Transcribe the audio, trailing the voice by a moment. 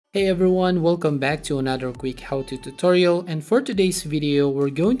Hey everyone, welcome back to another quick how-to tutorial, and for today's video we're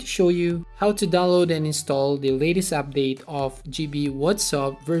going to show you how to download and install the latest update of GB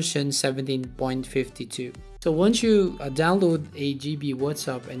WhatsApp version 17.52. So once you download a GB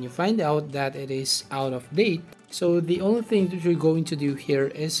WhatsApp and you find out that it is out of date, so the only thing that you're going to do here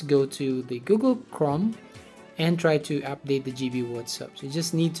is go to the Google Chrome and try to update the GB WhatsApp. So you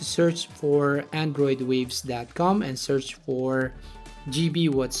just need to search for androidwaves.com and search for GB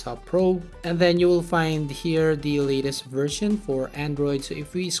WhatsApp Pro, and then you will find here the latest version for Android. So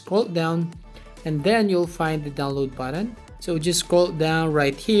if we scroll down, and then you'll find the download button. So just scroll down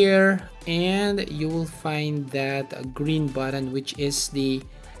right here and you will find that green button, which is the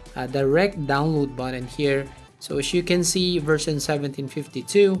direct download button here. So as you can see, version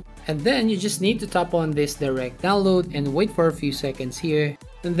 17.52, and then you just need to tap on this direct download and wait for a few seconds here,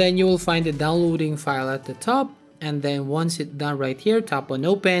 and then you will find the downloading file at the top. And then once it's done right here, tap on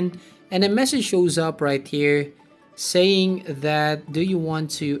open, and a message shows up right here saying that do you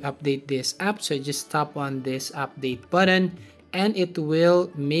want to update this app. So just tap on this update button and it will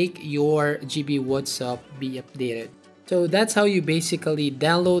make your GB WhatsApp be updated. So that's how you basically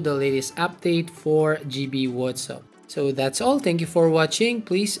download the latest update for GB WhatsApp. So that's all. Thank you for watching.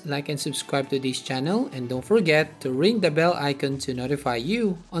 Please like and subscribe to this channel, and don't forget to ring the bell icon to notify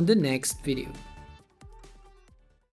you on the next video.